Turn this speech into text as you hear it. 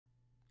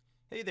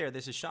Hey there,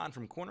 this is Sean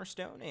from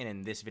Cornerstone, and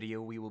in this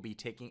video we will be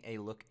taking a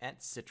look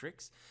at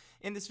Citrix.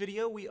 In this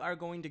video we are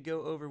going to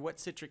go over what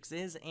Citrix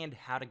is and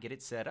how to get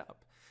it set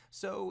up.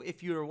 So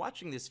if you're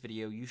watching this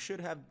video, you should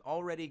have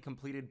already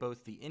completed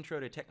both the Intro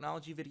to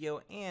Technology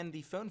video and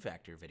the Phone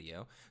Factor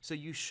video, so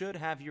you should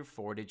have your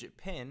 4-digit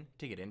PIN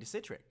to get into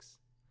Citrix.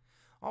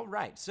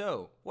 Alright,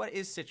 so what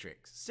is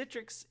Citrix?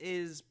 Citrix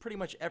is pretty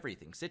much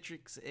everything.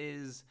 Citrix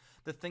is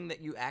the thing that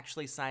you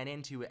actually sign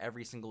into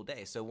every single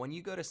day. So when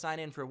you go to sign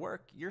in for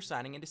work, you're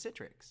signing into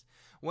Citrix.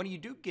 When you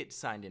do get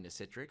signed into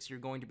Citrix, you're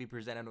going to be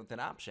presented with an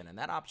option, and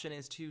that option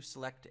is to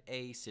select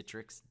a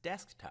Citrix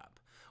desktop.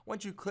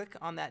 Once you click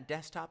on that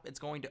desktop, it's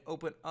going to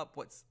open up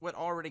what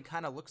already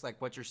kind of looks like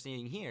what you're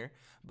seeing here,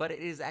 but it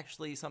is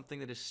actually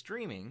something that is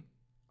streaming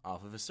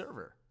off of a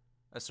server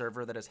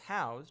that is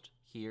housed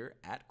here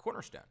at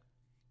Cornerstone.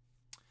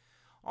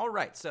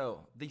 Alright,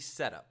 so the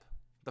setup.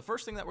 The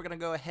first thing that we're going to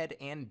go ahead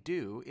and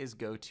do is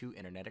go to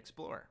Internet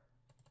Explorer.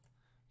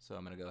 So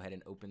I'm going to go ahead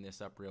and open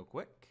this up real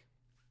quick.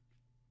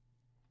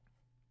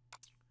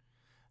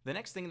 The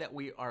next thing that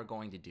we are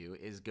going to do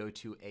is go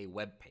to a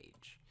web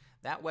page.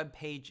 That web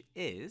page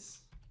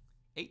is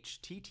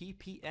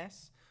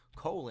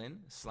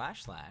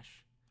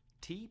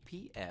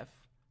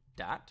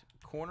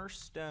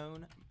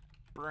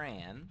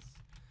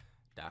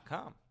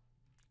https://tpf.cornerstonebrands.com.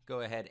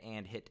 Go ahead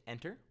and hit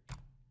enter.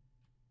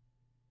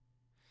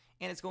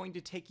 And it's going to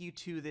take you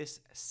to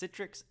this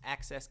Citrix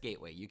Access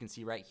Gateway. You can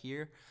see right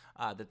here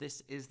that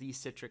this is the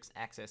Citrix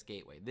Access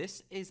Gateway.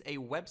 This is a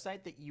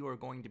website that you are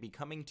going to be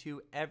coming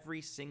to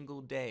every single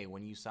day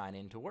when you sign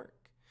in to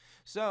work.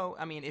 So,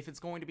 I mean, if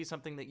it's going to be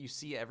something that you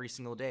see every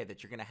single day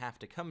that you're going to have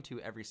to come to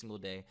every single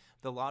day,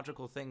 the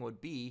logical thing would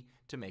be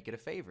to make it a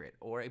favorite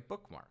or a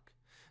bookmark.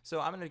 So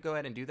I'm going to go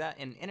ahead and do that.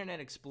 In Internet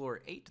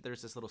Explorer 8,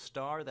 there's this little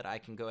star that I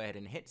can go ahead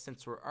and hit.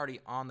 Since we're already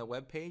on the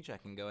web page, I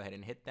can go ahead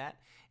and hit that,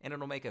 and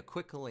it'll make a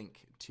quick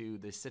link to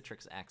the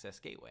Citrix Access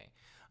Gateway.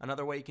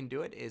 Another way you can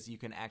do it is you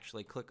can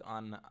actually click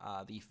on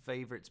the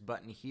favorites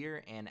button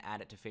here and add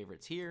it to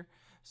favorites here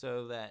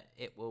so that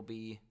it will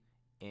be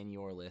in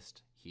your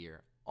list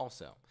here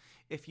also.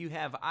 If you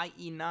have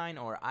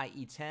IE9 or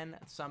IE10,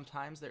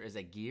 sometimes there is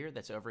a gear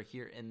that's over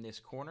here in this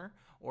corner,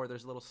 or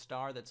there's a little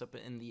star that's up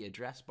in the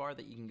address bar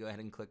that you can go ahead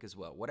and click as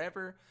well.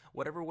 Whatever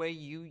way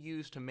you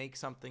use to make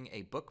something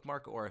a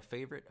bookmark or a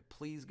favorite,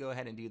 please go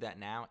ahead and do that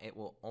now. It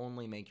will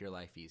only make your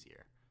life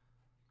easier.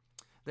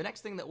 The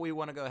next thing that we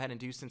want to go ahead and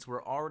do, since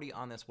we're already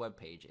on this web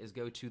page, is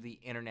go to the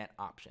Internet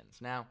options.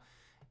 Now,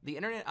 the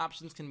Internet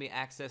options can be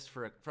accessed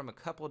from a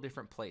couple of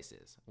different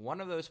places. One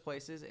of those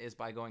places is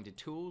by going to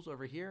Tools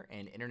over here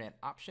and Internet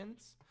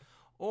Options,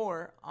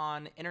 or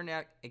on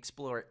Internet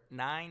Explorer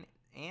 9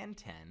 and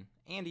 10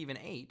 and even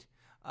 8.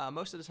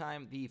 Most of the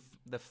time, the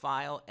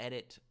File,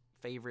 Edit,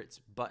 Favorites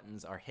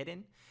buttons are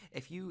hidden.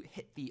 If you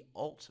hit the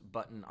Alt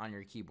button on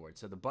your keyboard,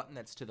 so the button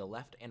that's to the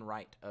left and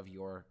right of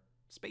your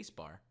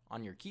spacebar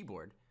on your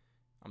keyboard,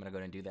 I'm going to go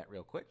ahead and do that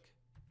real quick.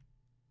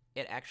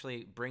 It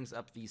actually brings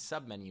up these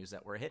submenus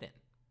that were hidden.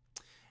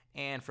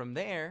 And from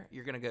there,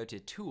 you're going to go to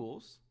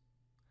Tools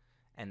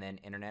and then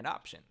Internet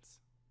Options.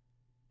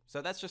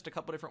 So that's just a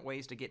couple different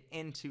ways to get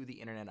into the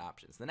Internet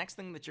options. The next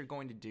thing that you're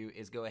going to do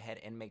is go ahead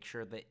and make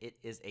sure that it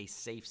is a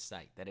safe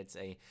site, that it's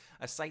a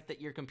site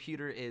that your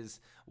computer is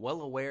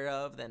well aware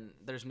of, then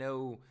there's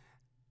no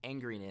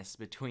angriness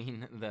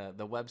between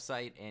the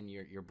website and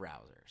your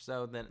browser.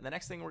 So the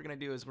next thing we're going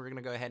to do is we're going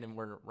to go ahead and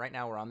right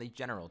now we're on the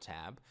General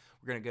tab.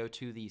 We're going to go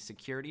to the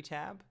Security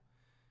tab,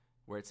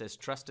 where it says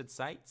Trusted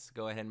Sites.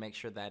 Go ahead and make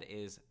sure that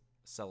is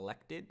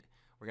selected.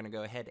 We're going to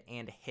go ahead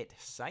and hit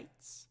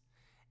Sites.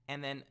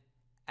 And then,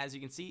 as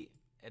you can see,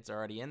 it's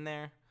already in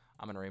there.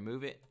 I'm going to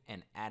remove it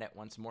and add it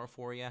once more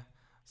for you.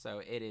 So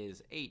it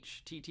is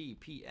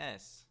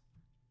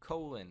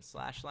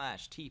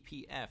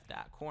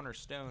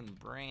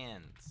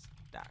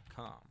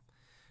https://tpf.cornerstonebrands.com.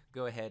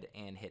 Go ahead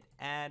and hit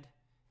Add.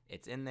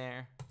 It's in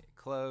there. Hit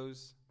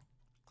Close.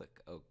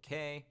 Click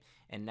OK,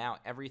 and now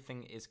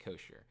everything is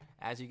kosher.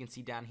 As you can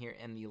see down here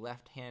in the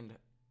left hand,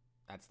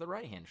 that's the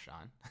right hand,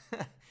 Sean.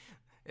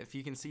 If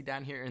you can see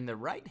down here in the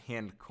right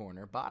hand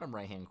corner, bottom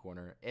right hand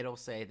corner, it'll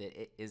say that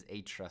it is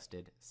a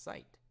trusted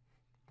site.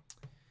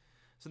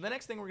 So the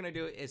next thing we're going to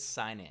do is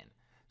sign in.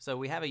 So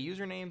we have a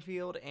username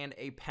field and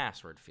a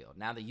password field.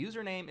 Now the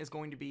username is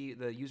going to be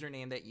the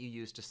username that you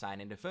use to sign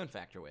into Phone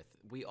Factor with.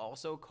 We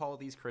also call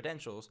these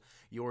credentials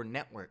your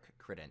network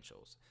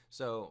credentials.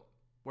 So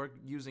we're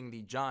using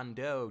the John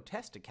Doe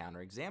test account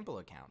or example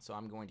account, so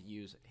I'm going to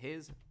use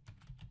his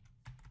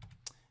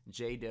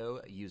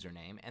JDoe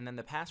username, and then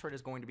the password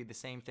is going to be the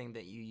same thing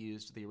that you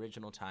used the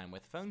original time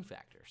with Phone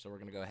Factor. So we're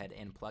going to go ahead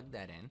and plug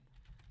that in.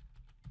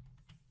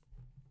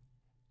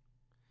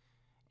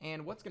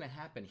 And what's going to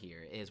happen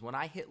here is when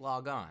I hit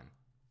log on,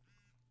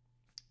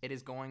 it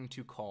is going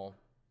to call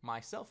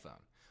my cell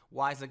phone.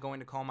 Why is it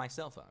going to call my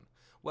cell phone?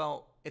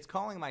 Well, it's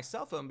calling my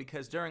cell phone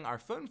because during our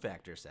Phone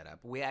Factor setup,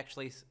 we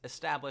actually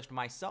established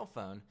my cell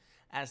phone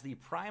as the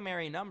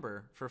primary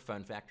number for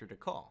Phone Factor to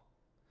call.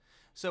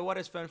 So what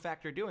is Phone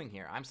Factor doing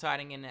here? I'm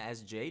signing in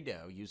as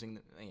JDoe using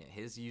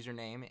his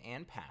username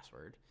and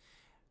password.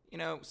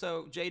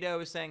 So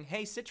JDoe is saying,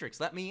 hey, Citrix,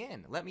 let me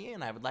in,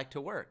 I would like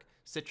to work.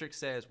 Citrix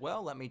says,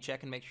 well, let me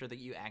check and make sure that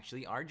you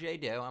actually are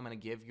JDoe. I'm going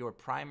to give your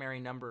primary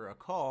number a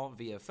call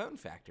via Phone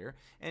Factor,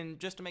 and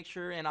just to make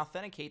sure and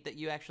authenticate that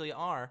you actually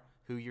are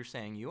who you're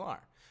saying you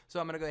are. So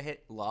I'm going to go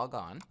hit log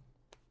on,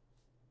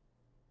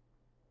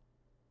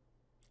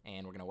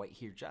 and we're going to wait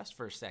here just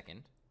for a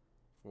second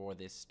for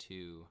this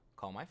to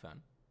call my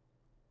phone.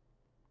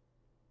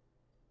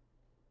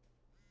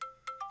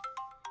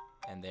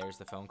 And there's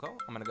the phone call.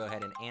 I'm going to go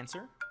ahead and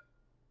answer.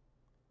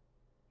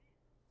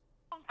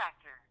 Phone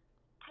Factor.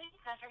 Please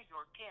enter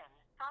your PIN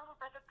followed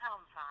by the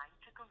pound sign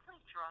to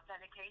complete your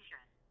authentication.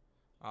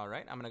 All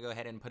right, I'm going to go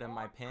ahead and put in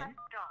my PIN. Pound.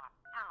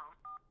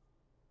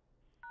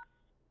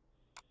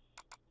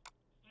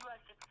 You have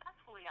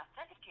successfully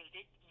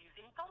authenticated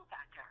using Phone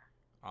Factor.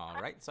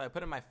 All right, so I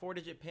put in my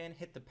 4-digit PIN,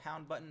 hit the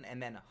pound button,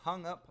 and then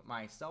hung up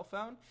my cell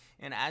phone.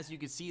 And as you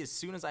can see, as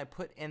soon as I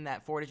put in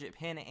that 4-digit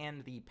PIN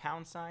and the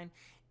pound sign,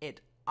 it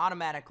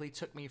automatically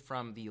took me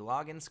from the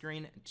login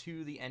screen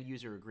to the end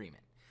user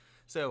agreement.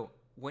 So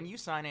when you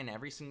sign in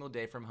every single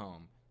day from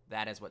home,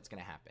 that is what's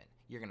going to happen.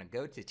 You're going to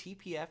go to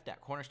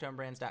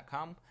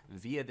tpf.cornerstonebrands.com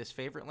via this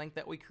favorite link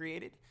that we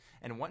created.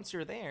 And once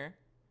you're there,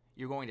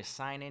 you're going to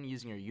sign in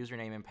using your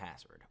username and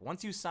password.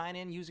 Once you sign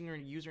in using your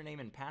username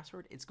and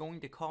password, it's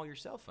going to call your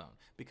cell phone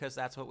because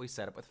that's what we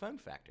set up with Phone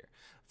Factor.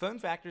 Phone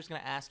Factor is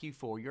going to ask you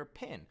for your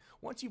PIN.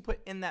 Once you put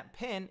in that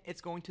PIN,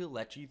 it's going to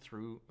let you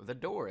through the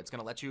door. It's going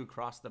to let you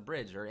across the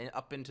bridge or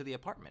up into the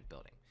apartment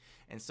building.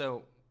 And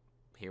so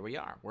here we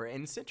are. We're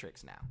in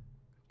Citrix now.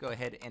 Go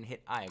ahead and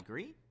hit I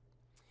agree.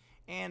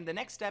 And the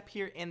next step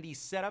here in the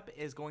setup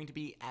is going to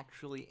be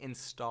actually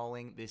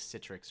installing this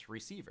Citrix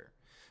receiver.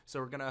 So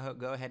we're going to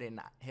go ahead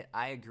and hit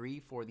I agree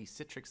for the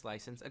Citrix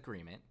license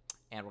agreement,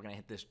 and we're going to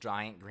hit this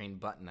giant green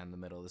button in the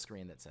middle of the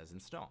screen that says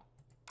install.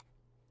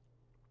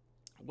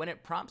 When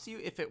it prompts you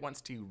if it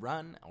wants to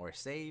run or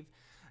save,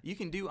 you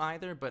can do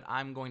either, but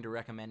I'm going to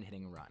recommend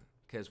hitting run.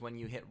 Because when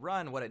you hit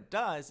run, what it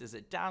does is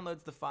it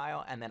downloads the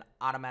file and then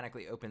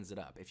automatically opens it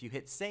up. If you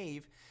hit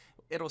save,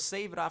 it'll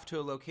save it off to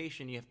a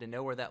location. You have to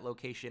know where that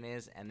location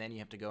is, and then you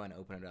have to go and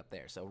open it up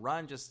there. So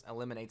run just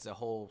eliminates a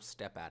whole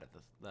step out of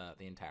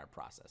the entire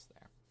process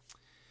there.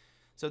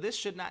 So this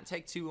should not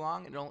take too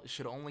long. It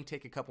should only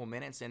take a couple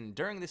minutes. And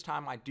during this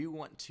time, I do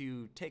want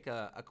to take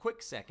a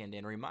quick second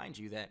and remind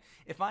you that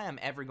if I am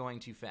ever going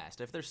too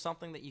fast, if there's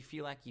something that you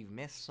feel like you've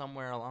missed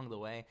somewhere along the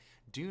way,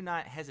 do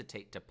not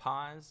hesitate to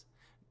pause,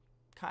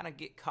 kind of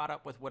get caught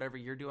up with whatever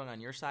you're doing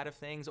on your side of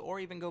things, or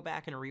even go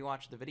back and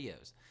rewatch the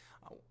videos.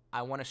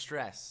 I want to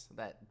stress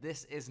that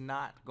this is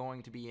not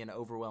going to be an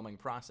overwhelming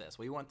process.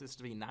 We want this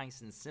to be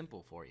nice and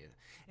simple for you.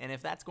 And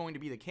if that's going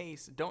to be the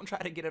case, don't try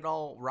to get it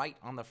all right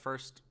on the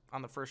first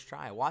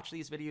try. Watch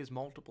these videos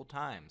multiple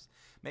times.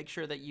 Make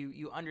sure that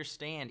you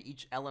understand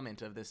each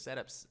element of this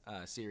setup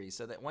series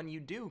so that when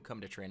you do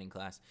come to training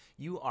class,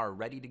 you are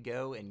ready to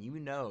go and you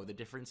know the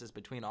differences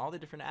between all the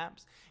different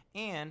apps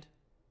and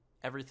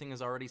everything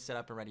is already set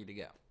up and ready to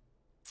go.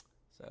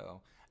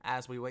 So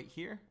as we wait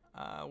here,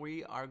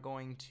 we are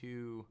going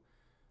to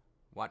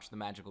watch the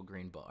magical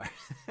green bar.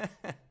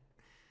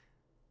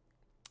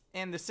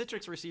 And the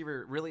Citrix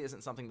receiver really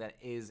isn't something that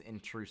is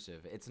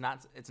intrusive. It's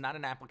not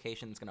an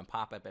application that's going to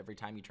pop up every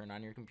time you turn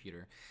on your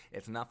computer.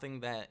 It's nothing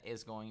that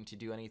is going to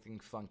do anything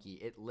funky.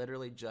 It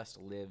literally just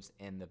lives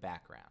in the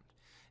background.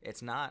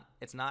 It's not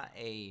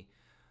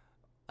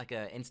like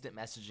an instant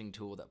messaging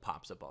tool that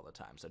pops up all the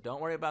time. So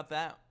don't worry about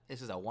that.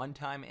 This is a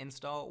one-time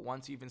install.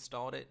 Once you've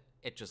installed it,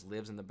 it just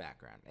lives in the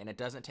background. And it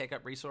doesn't take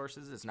up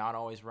resources. It's not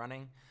always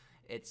running.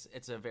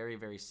 It's a very,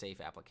 very safe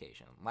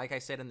application. Like I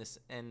said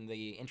in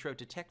the intro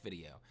to tech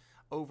video,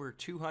 over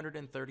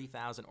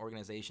 230,000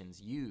 organizations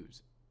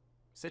use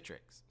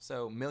Citrix.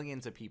 So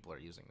millions of people are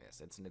using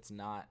this. It's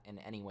not in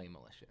any way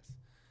malicious.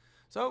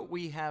 So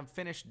we have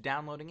finished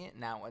downloading it.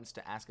 Now it wants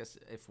to ask us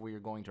if we're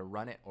going to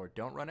run it or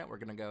don't run it. We're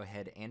going to go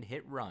ahead and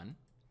hit run.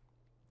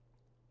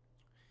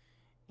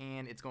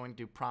 And it's going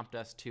to prompt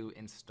us to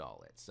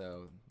install it.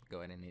 So go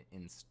ahead and hit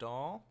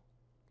install.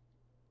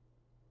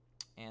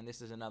 And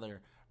this is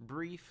another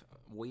brief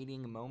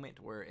waiting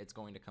moment where it's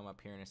going to come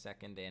up here in a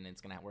second, and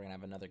we're gonna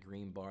have another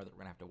green bar that we're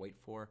gonna have to wait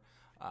for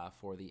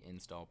the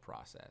install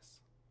process.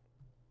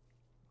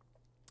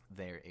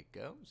 There it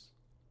goes.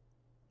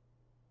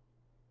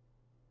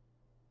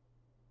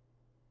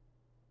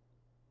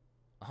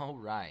 All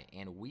right,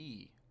 and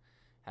we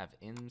have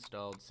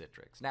installed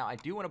Citrix. Now, I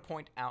do want to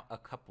point out a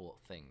couple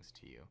things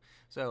to you.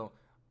 So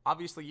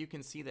obviously you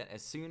can see that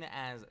as soon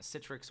as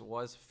Citrix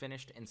was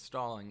finished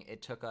installing,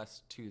 it took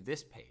us to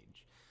this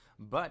page.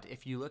 But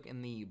if you look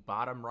in the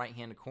bottom right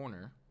hand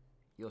corner,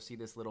 you'll see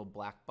this little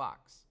black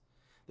box.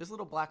 This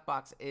little black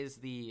box is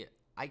the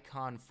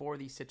icon for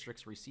the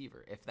Citrix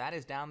receiver. If that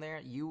is down there,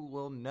 you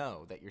will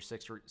know that your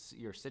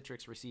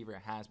Citrix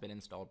receiver has been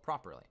installed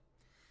properly.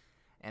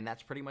 And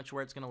that's pretty much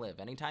where it's going to live.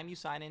 Anytime you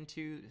sign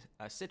into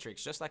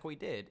Citrix, just like we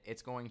did,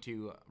 it's going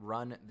to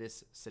run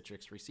this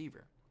Citrix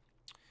receiver.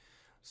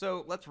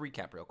 So let's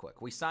recap real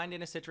quick. We signed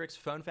into Citrix,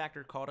 phone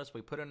factor called us,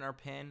 we put in our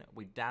PIN,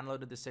 we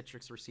downloaded the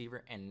Citrix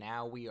receiver, and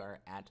now we are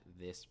at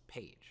this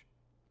page.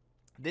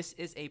 This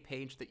is a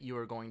page that you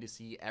are going to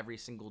see every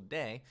single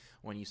day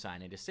when you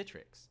sign into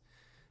Citrix.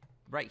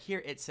 Right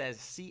here it says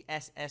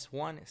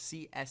CSS1,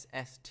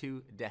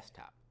 CSS2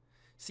 desktop.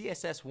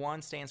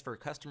 CSS1 stands for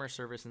Customer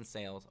Service and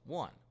Sales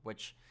 1,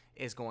 which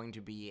is going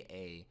to be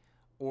a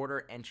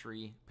order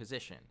entry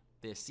position.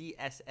 The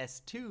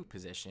CSS2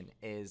 position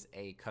is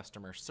a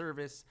customer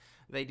service.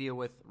 They deal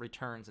with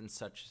returns and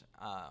such,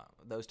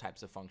 those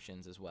types of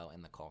functions as well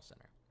in the call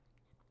center.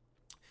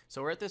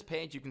 So we're at this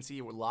page. You can see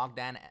we're logged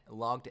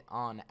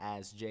on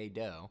as J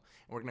Doe.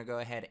 And we're going to go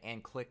ahead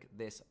and click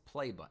this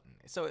play button.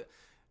 So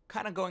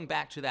kind of going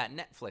back to that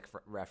Netflix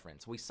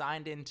reference, we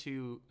signed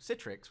into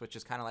Citrix, which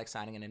is kind of like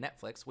signing into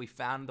Netflix. We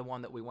found the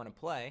one that we want to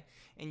play,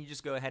 and you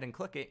just go ahead and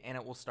click it, and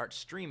it will start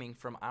streaming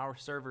from our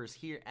servers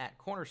here at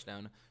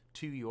Cornerstone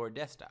to your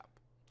desktop.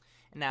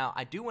 Now,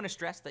 I do want to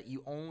stress that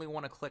you only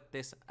want to click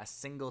this a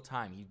single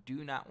time. You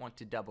do not want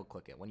to double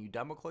click it. When you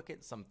double click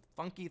it, some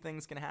funky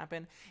things can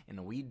happen,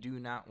 and we do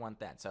not want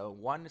that. So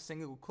one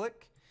single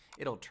click,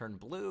 it'll turn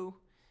blue,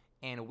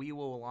 and we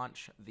will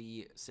launch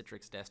the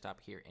Citrix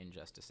desktop here in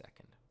just a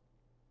second.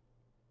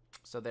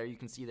 So there you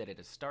can see that it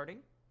is starting.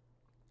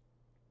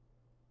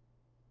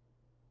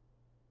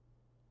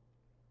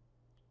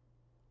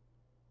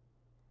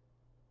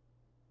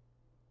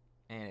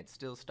 And it's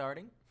still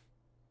starting.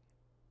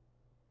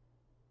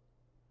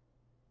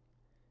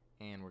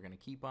 And we're going to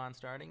keep on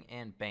starting,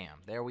 and bam,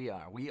 there we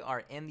are. We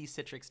are in the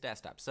Citrix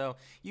desktop. So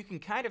you can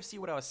kind of see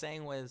what I was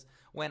saying was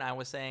when I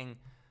was saying,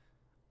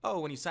 oh,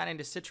 when you sign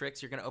into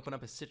Citrix, you're going to open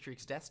up a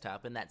Citrix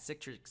desktop, and that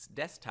Citrix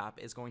desktop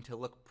is going to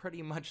look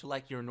pretty much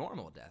like your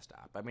normal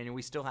desktop. I mean,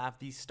 we still have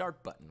the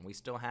start button. We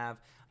still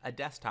have a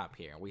desktop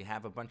here. We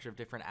have a bunch of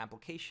different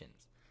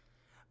applications.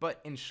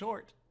 But in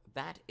short,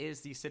 that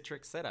is the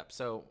Citrix setup.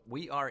 So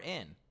we are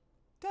in.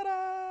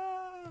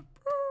 Ta-da!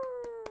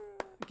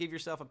 Give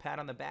yourself a pat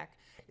on the back.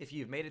 If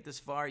you've made it this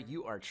far,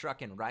 you are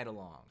trucking right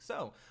along.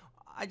 So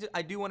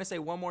I do want to say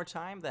one more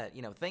time that,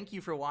 thank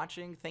you for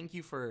watching. Thank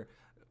you for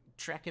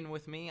trekking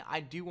with me.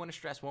 I do want to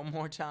stress one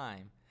more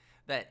time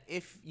that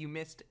if you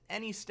missed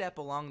any step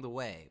along the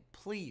way,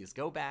 please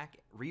go back,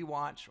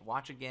 rewatch,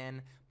 watch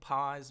again,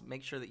 pause,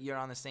 make sure that you're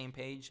on the same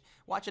page.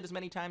 Watch it as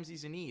many times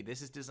as you need.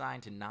 This is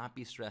designed to not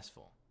be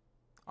stressful.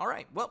 All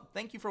right, well,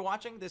 thank you for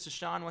watching. This is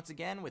Sean once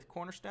again with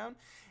Cornerstone,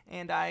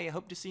 and I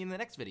hope to see you in the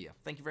next video.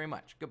 Thank you very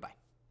much. Goodbye.